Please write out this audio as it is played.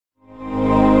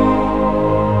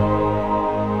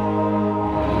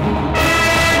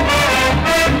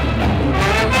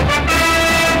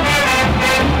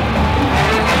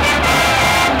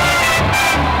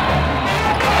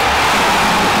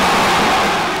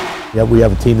Yeah, we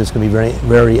have a team that's going to be very,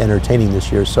 very entertaining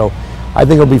this year. So I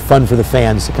think it'll be fun for the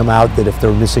fans to come out, that if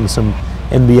they're missing some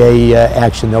NBA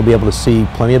action, they'll be able to see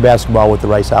plenty of basketball with the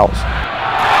Rice Owls.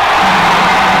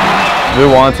 We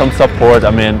want some support.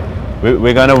 I mean,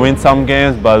 we're going to win some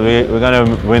games, but we're going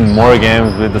to win more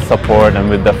games with the support and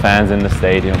with the fans in the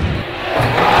stadium.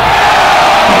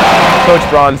 Coach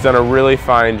Braun's done a really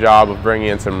fine job of bringing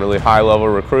in some really high-level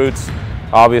recruits.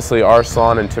 Obviously,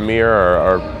 Arslan and Tamir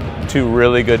are two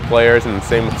really good players, and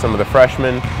same with some of the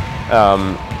freshmen.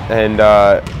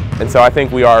 And so I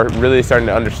think we are really starting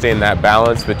to understand that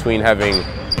balance between having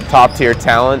top-tier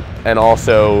talent and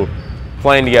also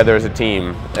playing together as a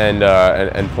team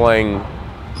and playing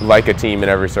like a team in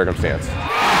every circumstance.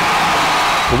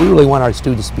 But we really want our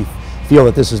students to feel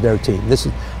that this is their team.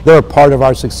 They're a part of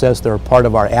our success, they're a part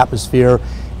of our atmosphere,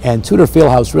 and Tudor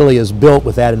Fieldhouse really is built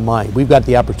with that in mind. We've got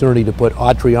the opportunity to put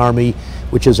Autry Army,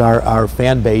 which is our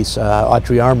fan base,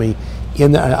 Autry Army,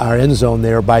 in our end zone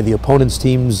there by the opponent's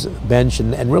team's bench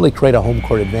and really create a home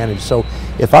court advantage. So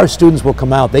if our students will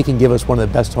come out, they can give us one of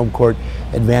the best home court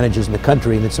advantages in the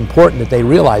country, and it's important that they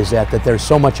realize that they're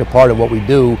so much a part of what we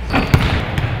do.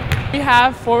 We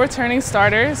have 4 returning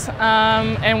starters,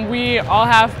 and we all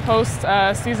have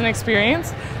post-season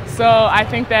experience. So I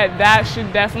think that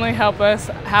should definitely help us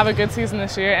have a good season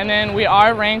this year. And then we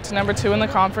are ranked number 2 in the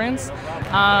conference.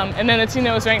 And then the team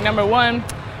that was ranked number 1,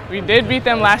 we did beat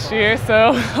them last year,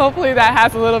 so hopefully that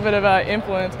has a little bit of an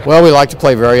influence. Well, we like to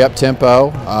play very up-tempo.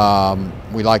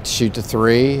 We like to shoot the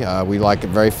 3. We like a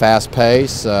very fast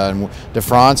pace.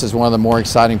 DeFrance is one of the more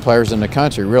exciting players in the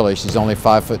country, really. She's only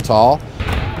 5 foot tall.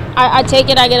 I take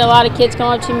it, I get a lot of kids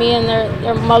come up to me and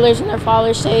their mothers and their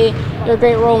fathers say you're a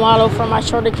great role model for my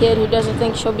shorter kid who doesn't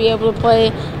think she'll be able to play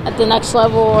at the next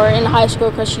level or in high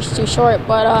school because she's too short.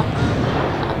 But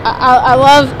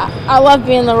I love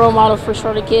being the role model for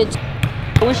shorter kids.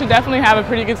 We should definitely have a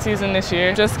pretty good season this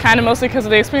year, just kind of mostly because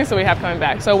of the experience that we have coming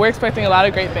back. So we're expecting a lot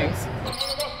of great things.